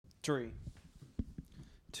3,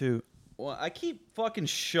 2. Well, I keep fucking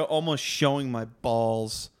almost showing my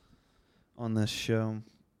balls on this show.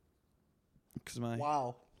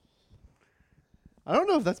 Wow. I don't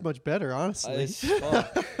know if that's much better, honestly.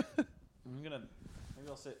 Fuck.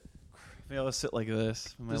 Maybe I'll sit like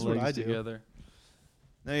this with my legs together.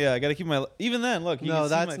 No, yeah, I gotta keep my. Even then, look. No,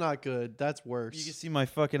 that's not good. That's worse. You can see my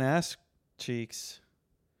fucking ass cheeks.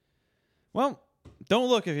 Well, don't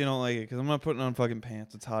look if you don't like it, because I'm not putting on fucking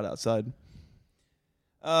pants. It's hot outside.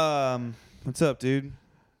 What's up, dude?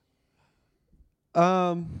 Did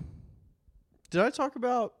I talk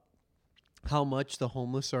about how much the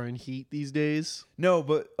homeless are in heat these days? No,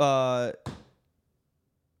 but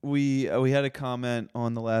we had a comment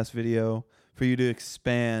on the last video for you to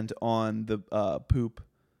expand on the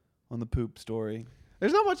poop story.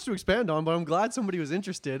 There's not much to expand on, but I'm glad somebody was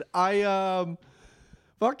interested. I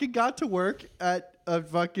fucking got to work at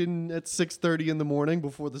 6:30 in the morning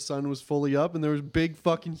before the sun was fully up, and there was big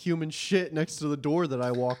fucking human shit next to the door that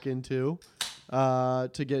I walk into to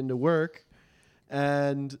get into work.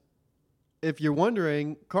 And if you're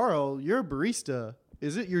wondering, Carl, you're a barista.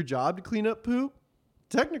 Is it your job to clean up poop?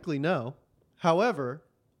 Technically, no. However,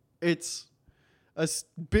 it's a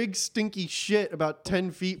big stinky shit about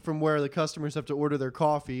 10 feet from where the customers have to order their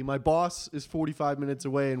coffee. My boss is 45 minutes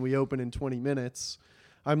away, and we open in 20 minutes.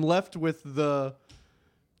 I'm left with the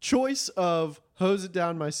choice of hose it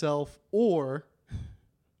down myself or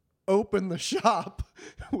open the shop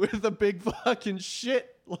with a big fucking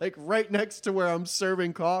shit like right next to where I'm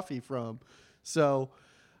serving coffee from. So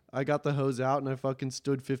I got the hose out and I fucking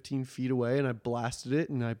stood 15 feet away and I blasted it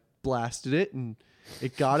and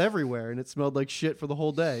it got everywhere and it smelled like shit for the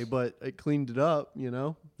whole day, but it cleaned it up,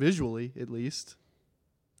 visually at least.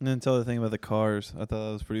 And then tell the thing about the cars. I thought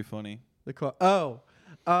that was pretty funny.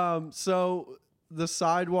 So the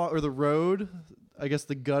sidewalk or the road, I guess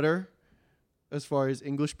the gutter, as far as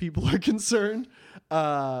English people are concerned,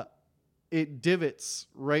 it divots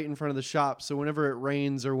right in front of the shop. So whenever it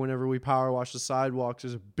rains or whenever we power wash the sidewalks,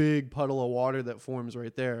 there's a big puddle of water that forms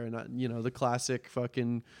right there. And, the classic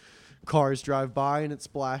fucking cars drive by and it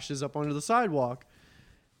splashes up onto the sidewalk.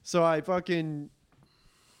 So I fucking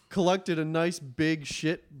collected a nice big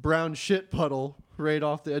brown shit puddle right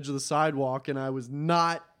off the edge of the sidewalk. And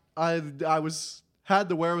had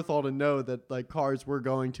the wherewithal to know that like cars were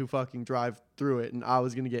going to fucking drive through it and I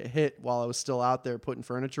was going to get hit while I was still out there putting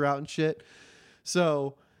furniture out and shit.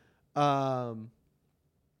 So, as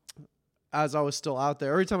I was still out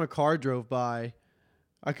there, every time a car drove by,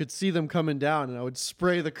 I could see them coming down and I would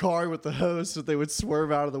spray the car with the hose so they would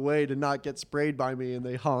swerve out of the way to not get sprayed by me, and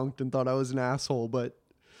they honked and thought I was an asshole, but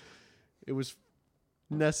it was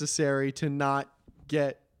necessary to not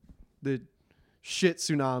get the shit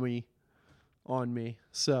tsunami on me.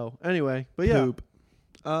 So anyway, but yeah. Poop.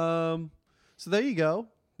 So there you go.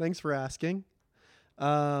 Thanks for asking.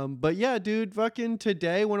 But yeah, dude, fucking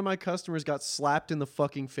today one of my customers got slapped in the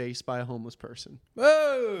fucking face by a homeless person.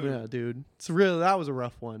 Whoa! Yeah, dude. That was a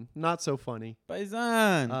rough one. Not so funny.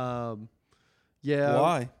 Paisan. Yeah.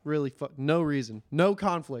 Why? Really no reason. No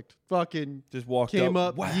conflict. Fucking just walked came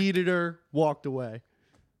up, yeeted her, walked away.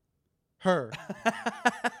 Her.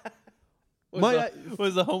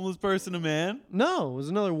 Was the homeless person a man? No, it was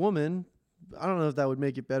another woman. I don't know if that would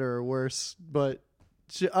make it better or worse, but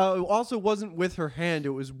she also wasn't with her hand. It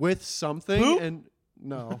was with something. Poop? And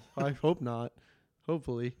no, I hope not.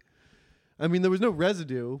 Hopefully. I mean, there was no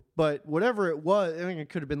residue, but whatever it was, I think it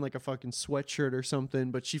could have been like a fucking sweatshirt or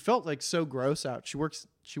something, but she felt like so gross out. She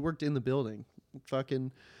worked in the building.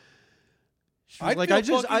 Fucking.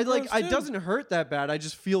 It doesn't hurt that bad. I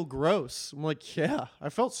just feel gross. I'm like, yeah, I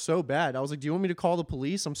felt so bad. I was like, do you want me to call the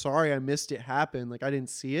police? I'm sorry I missed it happen. Like, I didn't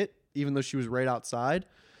see it, even though she was right outside.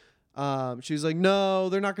 She was like, no,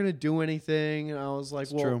 they're not going to do anything. And I was like,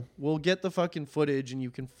 well, we'll get the fucking footage and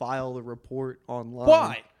you can file the report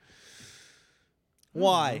online.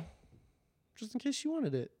 Why? Just in case you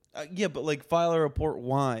wanted it. Yeah, but like file a report.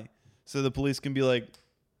 Why? So the police can be like,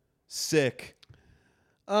 sick.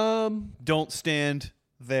 Don't stand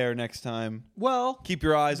there next time. Well, keep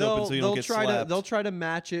your eyes open so you don't get slapped. They'll try to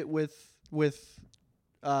match it with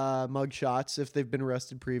mug shots if they've been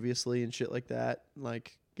arrested previously and shit like that.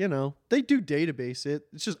 Like, they do database it.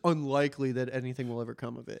 It's just unlikely that anything will ever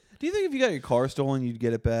come of it. Do you think if you got your car stolen, you'd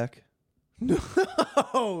get it back?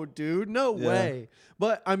 No, dude. No way.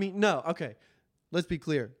 But, I mean, no. Okay. Let's be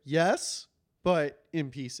clear. Yes, but in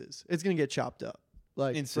pieces. It's going to get chopped up.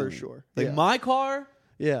 Like, instantly. For sure. Like, my car?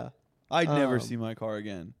 Yeah. I'd never see my car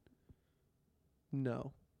again.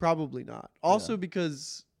 No, probably not. Also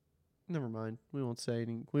because, never mind. We won't say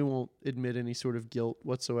anything. We won't admit any sort of guilt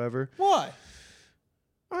whatsoever. Why?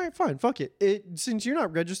 All right, fine. Fuck it. Since you're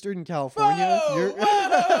not registered in California, Whoa!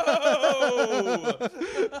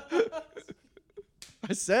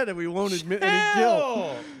 I said it. We won't admit any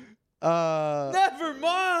Hell! guilt. Never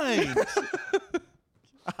mind.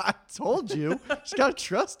 I told you. Just gotta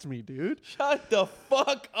trust me, dude. Shut the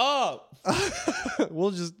fuck up.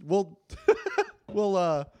 we'll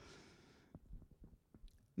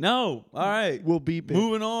No. All right. we'll beep it.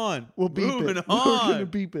 Moving on. We'll beep Moving it. on. We're gonna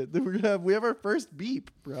beep it. Then we have our first beep,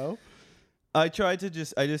 bro. I tried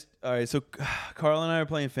to all right, so Carl and I are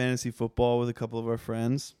playing fantasy football with a couple of our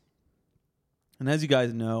friends. And as you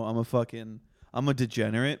guys know, I'm a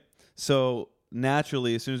degenerate. So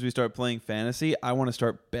naturally, as soon as we start playing fantasy, I want to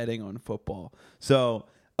start betting on football. So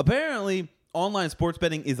apparently, online sports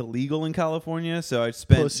betting is illegal in California. So I just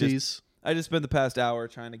spent the past hour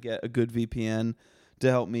trying to get a good VPN to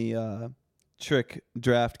help me trick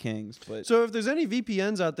DraftKings. But So if there's any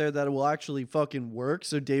VPNs out there that will actually fucking work,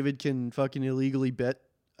 so David can fucking illegally bet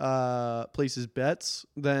places bets,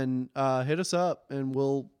 then hit us up and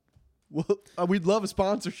we'd love a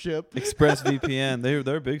sponsorship. ExpressVPN,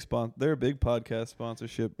 they're a big they're a big podcast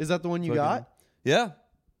sponsorship. Is that the one you got? Yeah.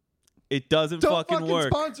 It doesn't Don't fucking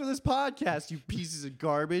work. sponsor this podcast, you pieces of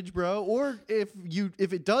garbage, bro. Or if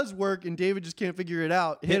it does work and David just can't figure it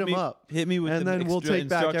out, hit him up. Hit me with and then we'll take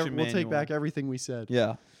back manual. everything we said.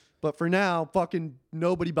 Yeah. But for now, fucking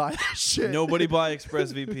nobody buy that shit. Nobody buy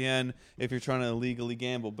ExpressVPN if you're trying to illegally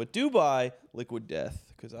gamble, but do buy Liquid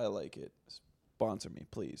Death because I like it. Sponsor me,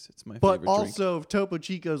 please. It's my favorite But also, if Topo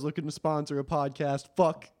Chico's looking to sponsor a podcast,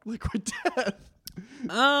 fuck Liquid Death.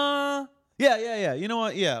 Yeah. You know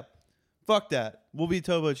what? Yeah. Fuck that. We'll be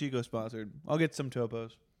Topo Chico sponsored. I'll get some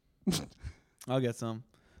Topos. I'll get some.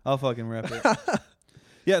 I'll fucking rep it.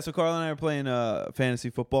 Yeah, so Carl and I are playing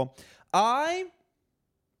fantasy football. I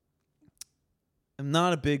am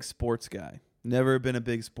not a big sports guy. Never been a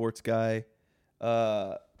big sports guy.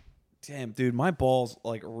 Damn, dude, my balls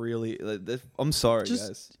like really. I'm sorry,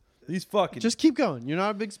 guys. These fucking. Just keep going. You're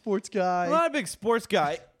not a big sports guy. I'm not a big sports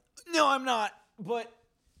guy. No, I'm not. But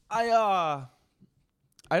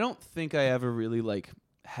I don't think I ever really like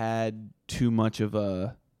had too much of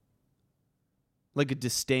a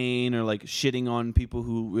disdain or like shitting on people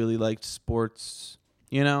who really liked sports.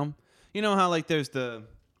 You know how like there's the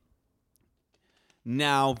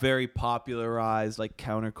now very popularized like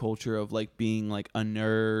counterculture of like being like a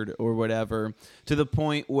nerd or whatever, to the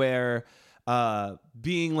point where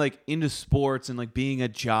being like into sports and like being a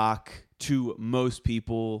jock to most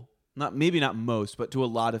people, maybe not most, but to a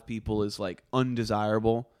lot of people is like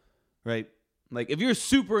undesirable, right? Like if you're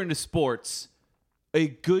super into sports, a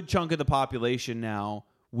good chunk of the population now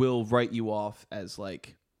will write you off as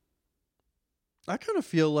like. I kind of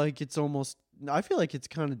feel like it's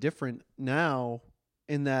kind of different now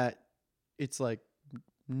in that it's like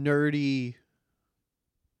nerdy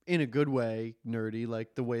in a good way, nerdy,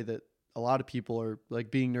 like the way that a lot of people are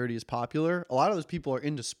like being nerdy is popular. A lot of those people are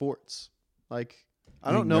into sports. Like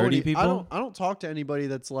I don't know any people. I don't talk to anybody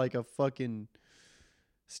that's like a fucking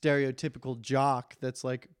stereotypical jock that's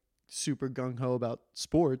like super gung ho about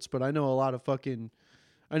sports, but I know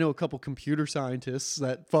a couple computer scientists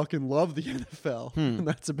that fucking love the NFL, and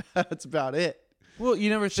that's about it. Well, you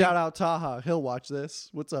never shout out Taha. He'll watch this.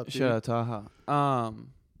 What's up, dude? Shout out Taha.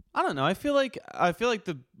 I don't know. I feel like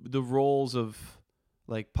the roles of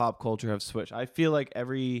like pop culture have switched. I feel like I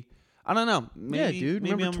don't know. Maybe, yeah, dude.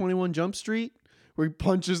 Maybe Remember 21 Jump Street? Where he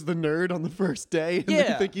punches the nerd on the first day and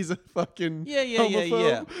they think he's a fucking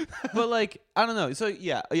homophobe. But like, I don't know. So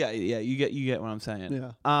yeah. You get what I'm saying.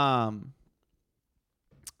 Yeah.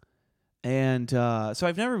 And so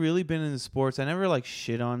I've never really been into sports. I never like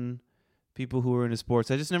shit on people who were into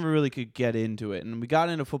sports. I just never really could get into it. And we got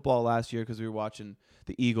into football last year because we were watching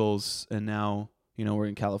the Eagles, and now we're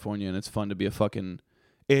in California, and it's fun to be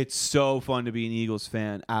it's so fun to be an Eagles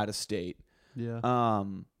fan out of state. Yeah.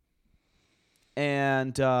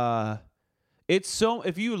 And it's so,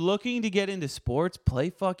 if you're looking to get into sports, play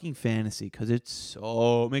fucking fantasy because it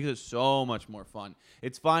makes it so much more fun.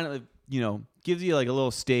 It's finally, gives you like a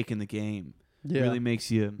little stake in the game. Yeah. It really makes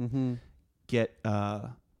you get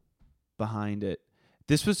behind it.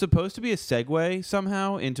 This was supposed to be a segue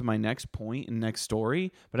somehow into my next point and next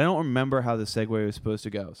story, but I don't remember how the segue was supposed to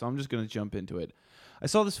go, so I'm just going to jump into it. I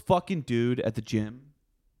saw this fucking dude at the gym.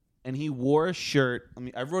 And he wore a shirt. I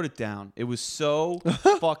mean, I wrote it down. It was so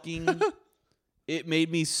fucking. It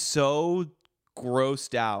made me so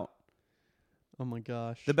grossed out. Oh my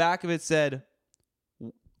gosh. The back of it said,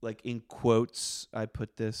 like in quotes, I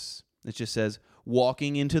put this. It just says,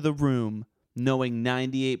 "Walking into the room knowing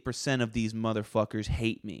 98% of these motherfuckers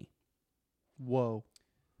hate me." Whoa.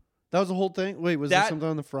 That was the whole thing? Wait, was there something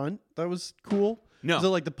on the front that was cool? No. Was it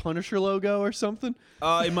like the Punisher logo or something?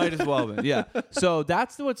 It might as well have been. Yeah. So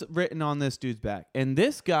that's what's written on this dude's back. And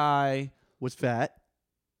this guy was fat.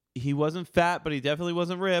 He wasn't fat, but he definitely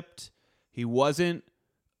wasn't ripped. He wasn't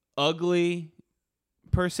ugly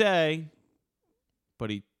per se, but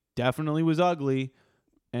he definitely was ugly,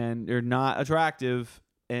 and they're not attractive,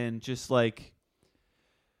 and just like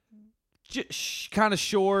kind of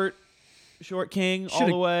short king all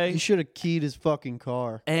the way. He should have keyed his fucking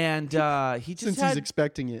car. And he just he's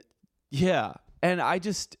expecting it. Yeah. And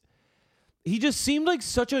he just seemed like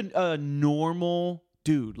such a normal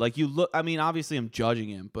dude. Like you look, I mean, obviously I'm judging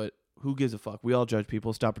him, but who gives a fuck? We all judge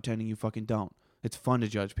people. Stop pretending you fucking don't. It's fun to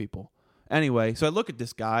judge people. Anyway, so I look at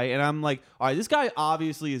this guy and I'm like, all right, this guy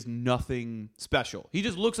obviously is nothing special. He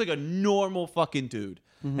just looks like a normal fucking dude.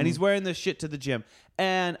 Mm-hmm. And he's wearing this shit to the gym.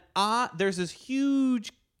 And there's this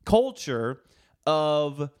huge culture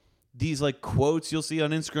of these like quotes you'll see on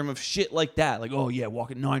Instagram of shit like that. Like, oh yeah,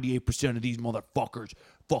 walking 98% of these motherfuckers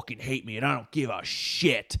fucking hate me and I don't give a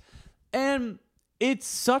shit. And it's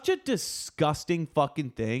such a disgusting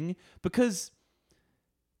fucking thing because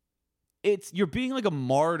you're being like a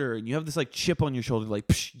martyr and you have this like chip on your shoulder like,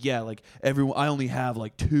 yeah, like everyone, I only have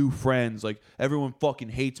like 2 friends. Like everyone fucking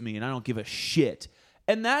hates me and I don't give a shit.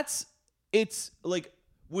 And it's like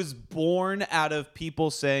was born out of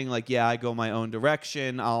people saying like, yeah, I go my own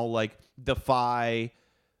direction. I'll like defy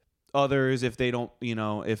others if they don't,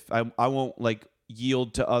 if I won't like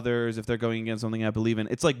yield to others if they're going against something I believe in.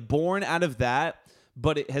 It's like born out of that,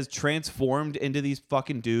 but it has transformed into these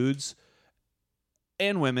fucking dudes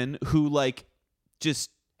and women who like just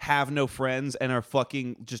have no friends and are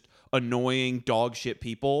fucking just annoying dog shit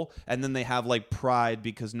people, and then they have like pride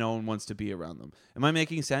because no one wants to be around them. Am I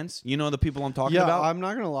making sense? You know the people I'm talking about? Yeah, I'm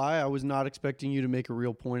not gonna lie, I was not expecting you to make a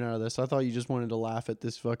real point out of this. I thought you just wanted to laugh at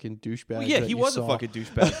this fucking douchebag. Well, yeah, he was a fucking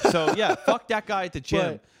douchebag. So yeah, fuck that guy at the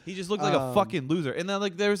gym. But, he just looked like a fucking loser. And then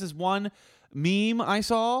like there was this one meme I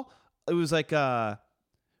saw. It was like I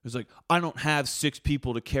don't have 6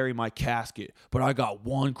 people to carry my casket, but I got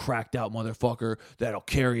one cracked out motherfucker that'll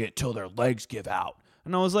carry it till their legs give out.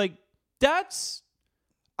 And I was like,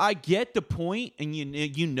 I get the point, and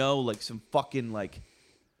you know, like some fucking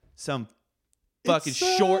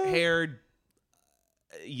short-haired,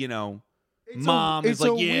 mom is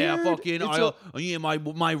like, yeah, fucking,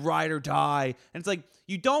 my ride or die. And it's like,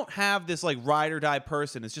 you don't have this like ride or die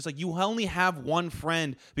person. It's just like you only have one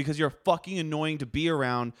friend because you're fucking annoying to be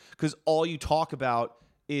around because all you talk about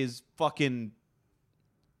is fucking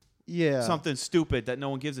something stupid that no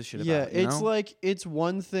one gives a shit about. Yeah, it's like it's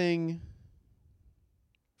one thing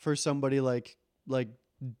for somebody like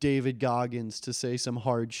David Goggins to say some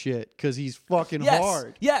hard shit because he's fucking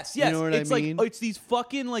hard. Yes. You know what I mean? Like it's these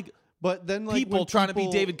fucking like. But then, like, people trying to be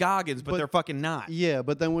David Goggins, but they're fucking not. Yeah,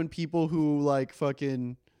 but then when people who like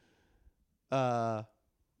fucking, are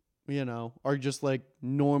just like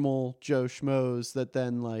normal Joe Schmoes that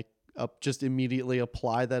then like just immediately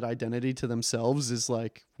apply that identity to themselves is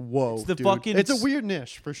like, whoa, it's the dude. fucking. It's a weird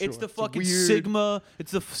niche for sure. It's the fucking Sigma.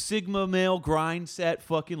 It's the Sigma male grind set.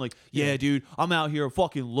 Fucking like, yeah, dude, I'm out here a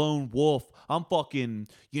fucking lone wolf. I'm fucking,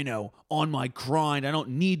 on my grind. I don't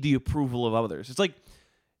need the approval of others. It's like.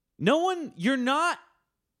 You're not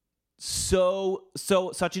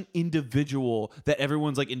such an individual that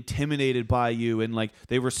everyone's like intimidated by you and like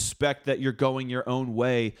they respect that you're going your own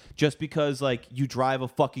way just because like you drive a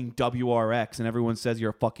fucking WRX and everyone says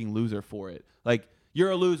you're a fucking loser for it. Like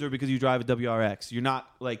you're a loser because you drive a WRX. You're not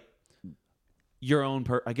like your own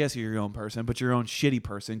I guess you're your own person, but you're your own shitty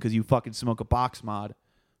person because you fucking smoke a box mod.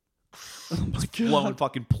 Oh my God. Blowing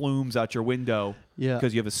fucking plumes out your window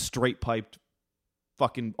because you have a straight piped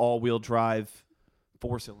fucking all-wheel drive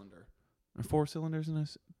 4-cylinder. Are 4 cylinders in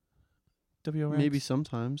this WRX? Maybe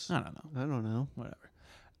sometimes. I don't know. Whatever.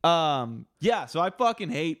 Yeah, so I fucking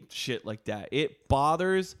hate shit like that. It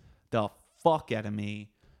bothers the fuck out of me.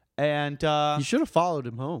 And you should have followed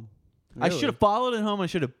him home. Really. I should have followed him home. I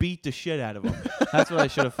should have beat the shit out of him. That's what I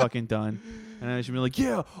should have fucking done. And I should be like,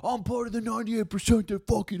 yeah, I'm part of the 98% that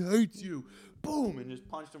fucking hates you. Boom. And just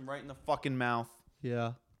punched him right in the fucking mouth.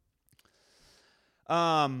 Yeah.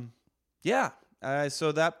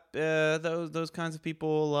 So that those kinds of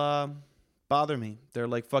people bother me. They're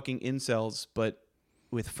like fucking incels, but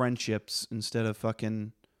with friendships instead of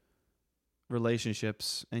fucking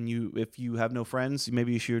relationships. And if you have no friends,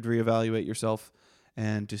 maybe you should reevaluate yourself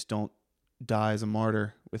and just don't die as a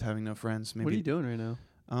martyr with having no friends. Maybe. What are you doing right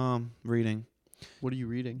now? Reading. What are you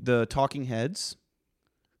reading? The Talking Heads.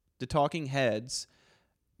 The Talking Heads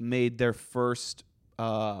made their first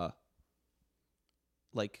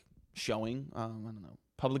showing,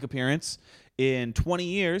 public appearance in 20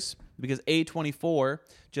 years because A24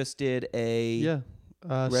 just did a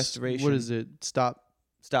restoration. What is it? Stop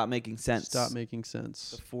Making Sense. Stop Making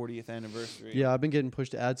Sense. The 40th anniversary. Yeah, I've been getting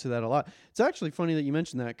pushed to ads to that a lot. It's actually funny that you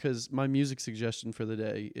mentioned that because my music suggestion for the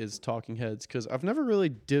day is Talking Heads because I've never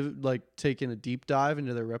really taken a deep dive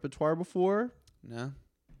into their repertoire before. No.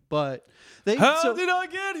 But How did I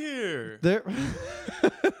get here? They're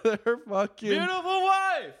fucking beautiful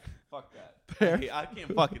wife. Fuck that. I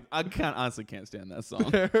honestly can't stand that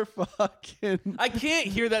song. They're fucking. I can't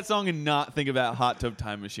hear that song and not think about Hot Tub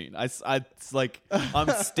Time Machine. It's like I'm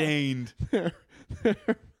stained. Their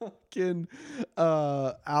fucking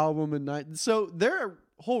album and night. So their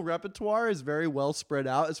whole repertoire is very well spread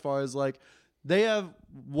out as far as like they have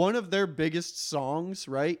one of their biggest songs,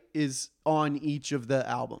 right, is on each of the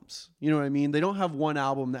albums. You know what I mean? They don't have one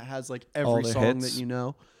album that has like every song hits. that you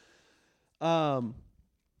know.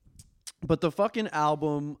 But the fucking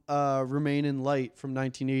album Remain in Light from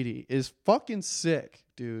 1980 is fucking sick,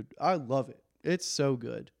 dude. I love it. It's so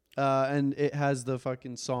good. And it has the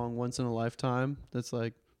fucking song Once in a Lifetime that's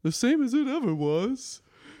like, the same as it ever was.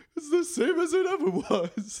 It's the same as it ever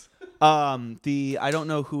was. I don't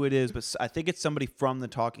know who it is, but I think it's somebody from the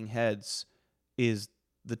Talking Heads. Is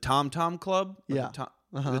the Tom Tom Club? Yeah.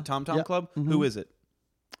 The Tom Tom Club? Mm-hmm. Who is it?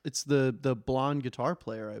 It's the blonde guitar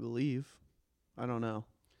player, I believe. I don't know.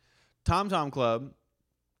 Tom Tom Club,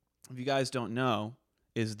 if you guys don't know,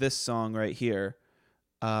 is this song right here.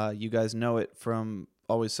 You guys know it from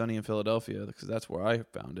Always Sunny in Philadelphia because that's where I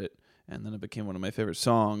found it. And then it became one of my favorite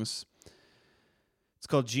songs. It's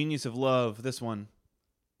called Genius of Love, this one.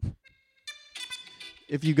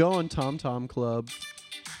 If you go on Tom Tom Club,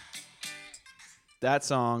 that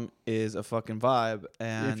song is a fucking vibe.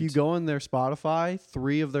 And if you go on their Spotify,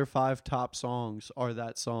 3 of their 5 top songs are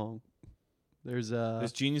that song. There's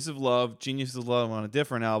Genius of Love on a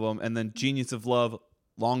different album, and then Genius of Love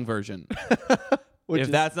long version. If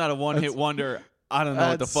that's not a one-hit wonder, I don't know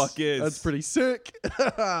what the fuck is. That's pretty sick.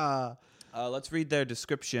 Let's read their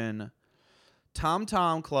description. Tom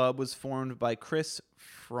Tom Club was formed by Chris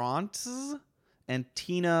Frantz and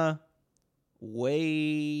Tina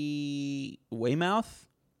Weymouth,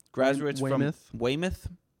 graduates from Weymouth.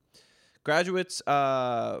 Graduates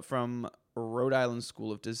from Rhode Island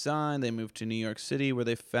School of Design. They moved to New York City where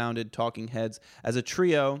they founded Talking Heads as a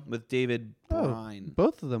trio with David Brine.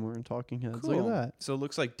 Both of them were in Talking Heads. Cool. Look at that. So it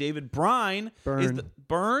looks like David Brine is the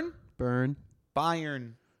Burn.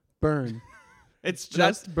 It's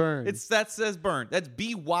just Burn. That says Burn. That's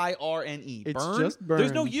Byrne. It's Burn. just Burn.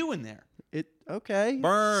 There's no U in there. Okay.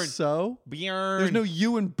 Burn. So Bjorn. there's no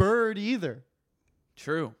U in bird either.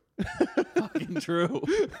 True. Fucking true.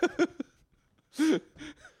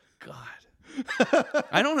 God.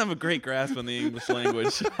 I don't have a great grasp on the English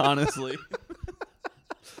language, honestly.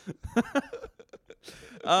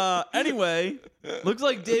 Anyway, looks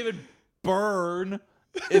like David Byrne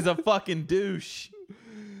is a fucking douche.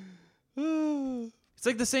 It's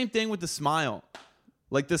like the same thing with the Smile.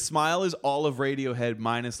 Like the Smile is all of Radiohead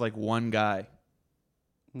minus like one guy.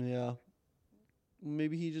 Yeah.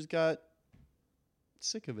 Maybe he just got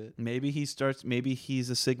sick of it. Maybe he's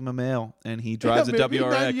a Sigma male and he drives a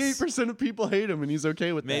WRX. 98% of people hate him and he's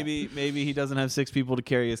okay with that. Maybe he doesn't have 6 people to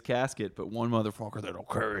carry his casket, but one motherfucker that'll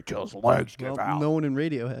carry it till his legs give out. No one in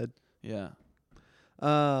Radiohead. Yeah.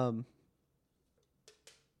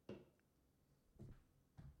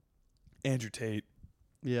 Andrew Tate.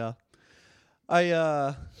 Yeah.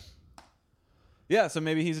 Yeah, so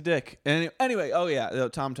maybe he's a dick. Anyway, oh yeah, the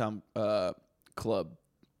Tom Tom Club.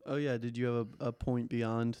 Oh yeah, did you have a point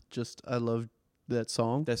beyond just I love that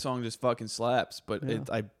song? That song just fucking slaps, but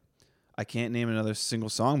Yeah. I can't name another single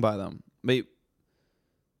song by them. Maybe.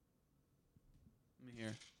 Let me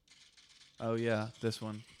hear. Oh yeah, this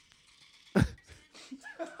one.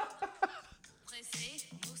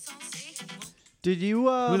 Did you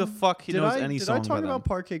Who the fuck knows any song by Did I talk them? about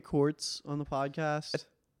Parquet Courts on the podcast?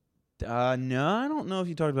 No, I don't know if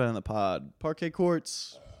you talked about it in the pod. Parquet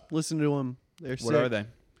Courts. Listen to them. They're sick. What are they?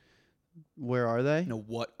 Where are they? No,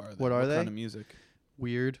 what are they? What are they? kind of music?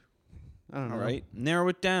 Weird. I don't know. All right, narrow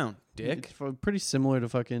it down, dick. It's pretty similar to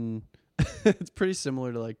fucking. It's pretty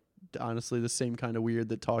similar to like honestly the same kind of weird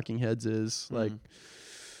that Talking Heads is. Like,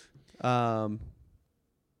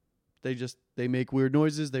 they make weird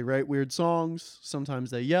noises. They write weird songs. Sometimes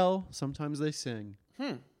they yell. Sometimes they sing.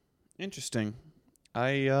 Interesting.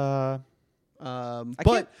 But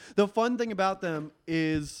the fun thing about them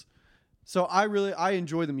is, so I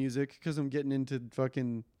enjoy the music because I'm getting into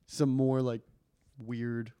fucking some more like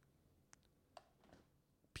weird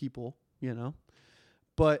people, you know.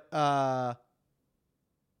 But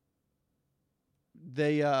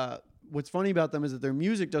what's funny about them is that their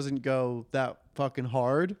music doesn't go that fucking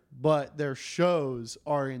hard, but their shows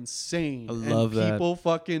are insane. I love that. People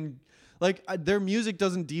fucking like their music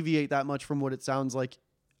doesn't deviate that much from what it sounds like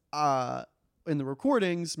in the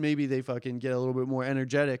recordings. Maybe they fucking get a little bit more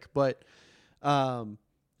energetic, but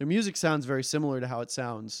their music sounds very similar to how it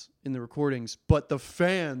sounds in the recordings, but the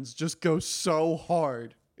fans just go so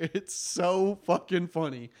hard. It's so fucking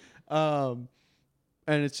funny. And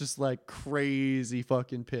it's just like crazy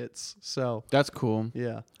fucking pits. So That's cool.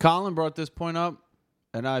 yeah. Colin brought this point up,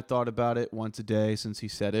 and I thought about it once a day since he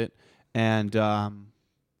said it. And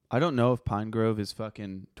I don't know if Pine Grove is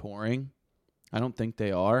fucking touring. I don't think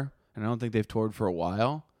they are, and I don't think they've toured for a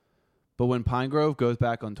while. But when Pine Grove goes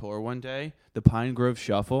back on tour one day, the Pine Grove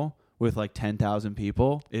Shuffle with like 10,000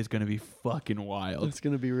 people is going to be fucking wild. It's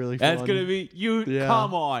going to be really fun. That's going to be, Yeah.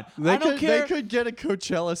 come on. They I don't care. They could get a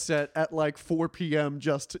Coachella set at like 4 p.m.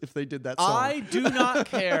 just if they did that song. I do not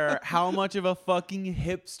care how much of a fucking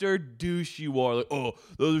hipster douche you are. Like, oh,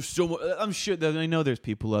 those are so much. I'm sure that I know there's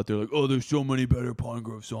people out there like, oh, there's so many better Pine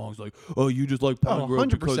Grove songs. Like, oh, you just like Pine Grove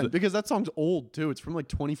 100%. Because that song's old too. It's from like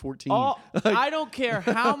 2014. Oh, I don't care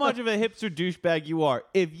how much of a hipster douchebag you are.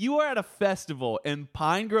 If you are at a festival and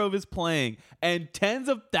Pine Grove is playing and tens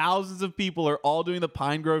of thousands of people are all doing the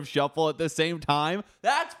Pine Grove Shuffle at the same time,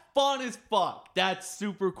 that's fun as fuck. That's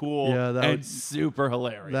super cool and super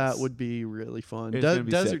hilarious. That would be really fun. It's gonna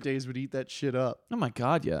be Desert sick. Days would eat that shit up. Oh my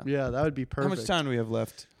God, yeah. Yeah, that would be perfect. How much time do we have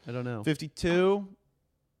left? I don't know. 52?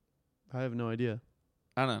 I have no idea.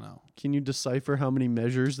 I don't know. Can you decipher how many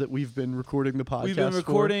measures that we've been recording the podcast We've been for?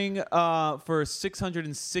 recording for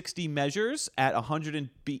 660 measures at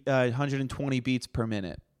 120 beats per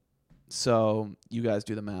minute. So you guys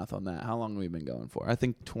do the math on that. How long have we been going for? I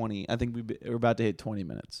think 20. I think we're about to hit 20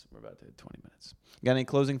 minutes. We're about to hit 20 minutes. Got any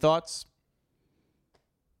closing thoughts?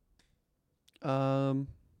 I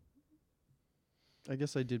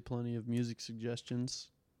guess I did plenty of music suggestions.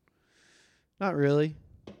 Not really.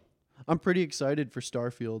 I'm pretty excited for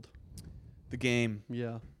Starfield. The game.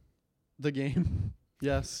 Yeah. The game.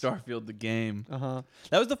 Yes. Starfield, the game. Uh-huh.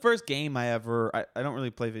 That was the first game I don't really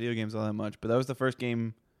play video games all that much, but that was the first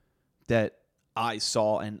game that I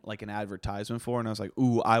saw and like an advertisement for, and I was like,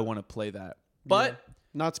 ooh, I want to play that. But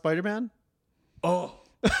not Spider-Man? Oh.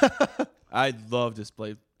 I'd love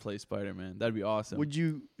to play Spider-Man. That'd be awesome. Would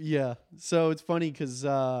you? Yeah. So it's funny because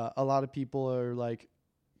a lot of people are like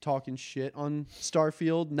talking shit on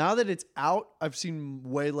Starfield. Now that it's out, I've seen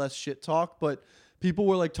way less shit talk, but people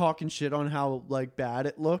were like talking shit on how like bad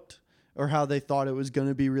it looked or how they thought it was going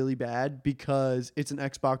to be really bad because it's an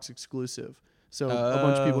Xbox exclusive. So a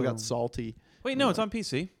bunch of people got salty. Wait, no, it's on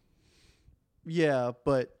PC. Yeah,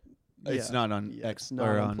 but it's not on X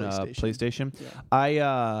or on PlayStation.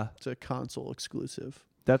 Yeah. It's a console exclusive.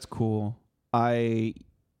 That's cool.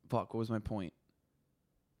 What was my point?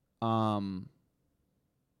 I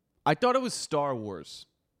thought it was Star Wars.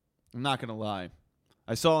 I'm not gonna lie.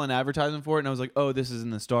 I saw an advertisement for it and I was like, oh, this is in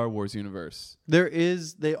the Star Wars universe.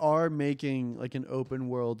 They are making like an open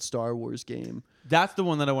world Star Wars game. That's the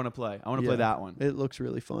one that I want to play. I want to play that one. It looks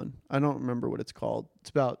really fun. I don't remember what it's called. It's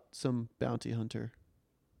about some bounty hunter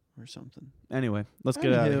or something. Anyway, let's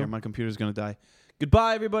get out of here. My computer's going to die.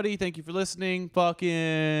 Goodbye, everybody. Thank you for listening.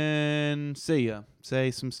 Fucking see ya.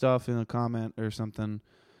 Say some stuff in a comment or something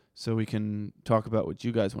so we can talk about what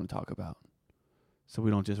you guys want to talk about. So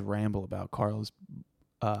we don't just ramble about Carl's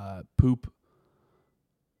poop.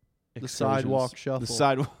 The sidewalk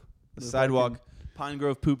shuffle. The sidewalk Pine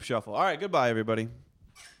Grove poop shuffle. All right, goodbye, everybody.